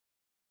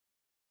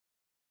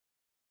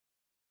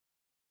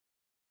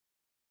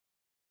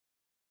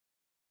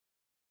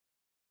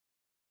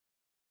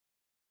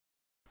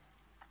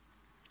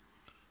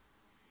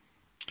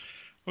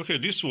Okay,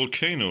 this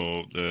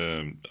volcano,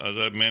 as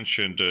I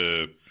mentioned,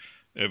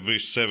 every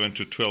 7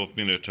 to 12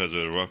 minutes has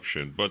an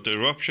eruption. But the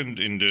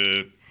eruption in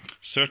the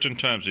certain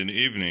times in the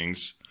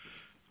evenings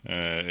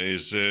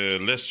is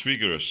less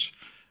vigorous.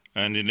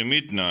 And in the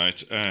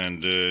midnight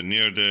and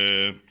near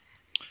the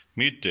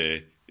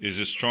midday is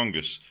the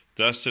strongest.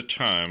 That's the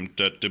time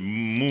that the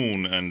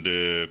moon and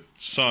the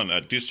sun,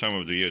 at this time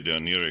of the year, they are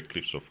near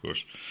eclipse, of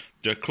course,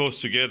 they're close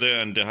together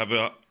and they have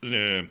a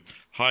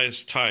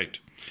highest tide.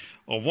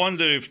 I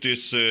wonder if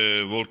this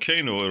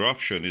volcano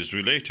eruption is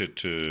related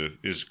to,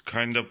 is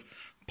kind of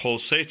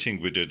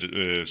pulsating with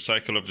the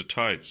cycle of the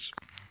tides.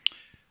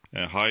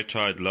 High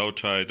tide, low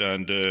tide,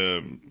 and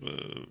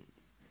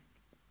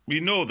we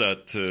know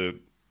that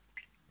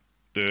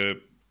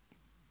the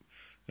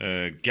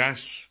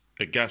gas,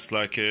 a gas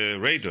like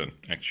radon,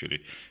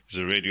 actually, is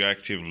a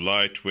radioactive,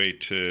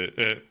 lightweight,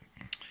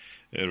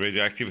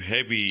 radioactive,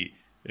 heavy,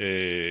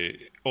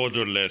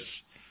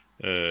 odorless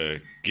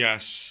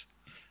gas.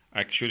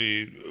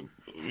 Actually,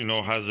 you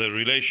know, has a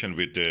relation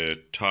with the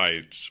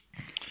tides,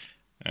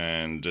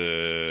 and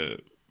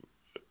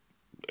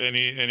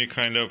any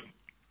kind of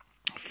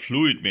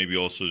fluid maybe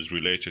also is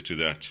related to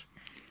that.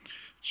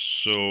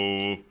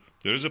 So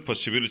there is a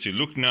possibility.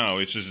 Look now,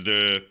 it is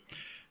the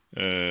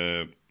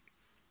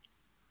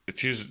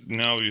it is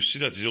now, you see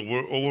that it's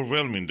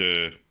overwhelming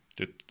the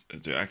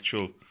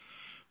actual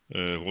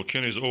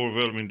volcano is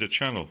overwhelming the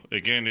channel.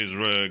 Again, is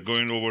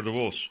going over the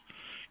walls.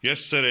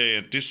 Yesterday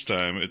at this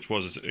time it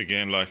was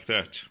again like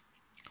that.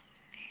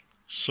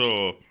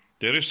 So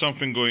there is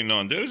something going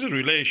on. There is a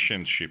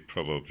relationship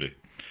probably.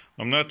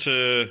 I'm not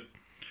you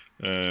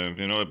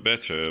know, a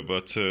better,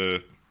 but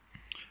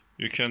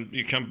you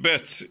can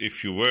bet,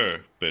 if you were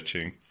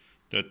betting,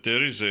 that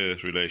there is a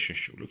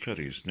relationship. Look at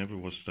it, never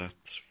was that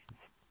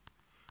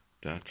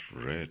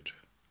red.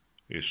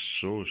 It's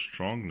so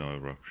strong now,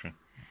 eruption.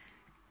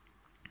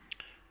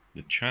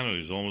 The channel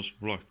is almost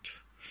blocked.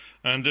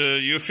 And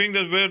you think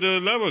that where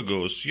the lava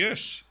goes?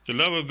 Yes, the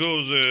lava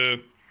goes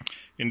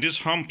in these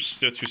humps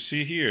that you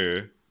see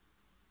here,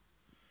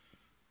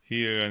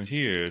 here and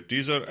here.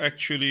 These are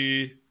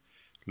actually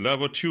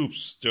lava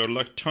tubes. They are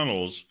like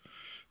tunnels.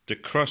 The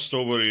crust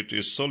over it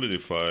is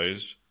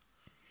solidifying,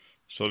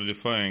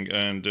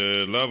 and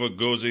lava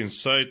goes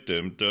inside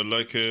them. They're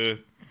like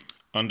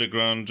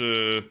underground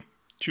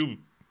tube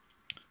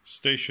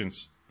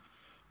stations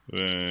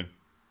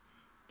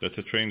that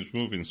the train is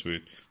moving through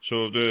it.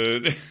 So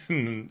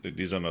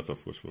these are not,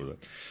 of course, for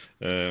that.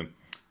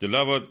 The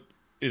lava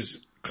is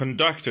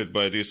conducted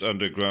by these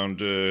underground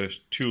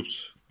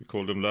tubes. We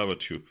call them lava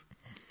tube,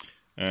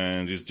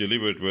 and is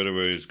delivered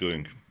wherever it's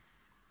going.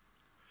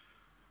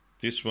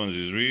 This one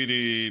is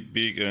really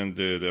big, and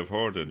they've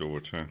hardened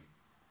over time.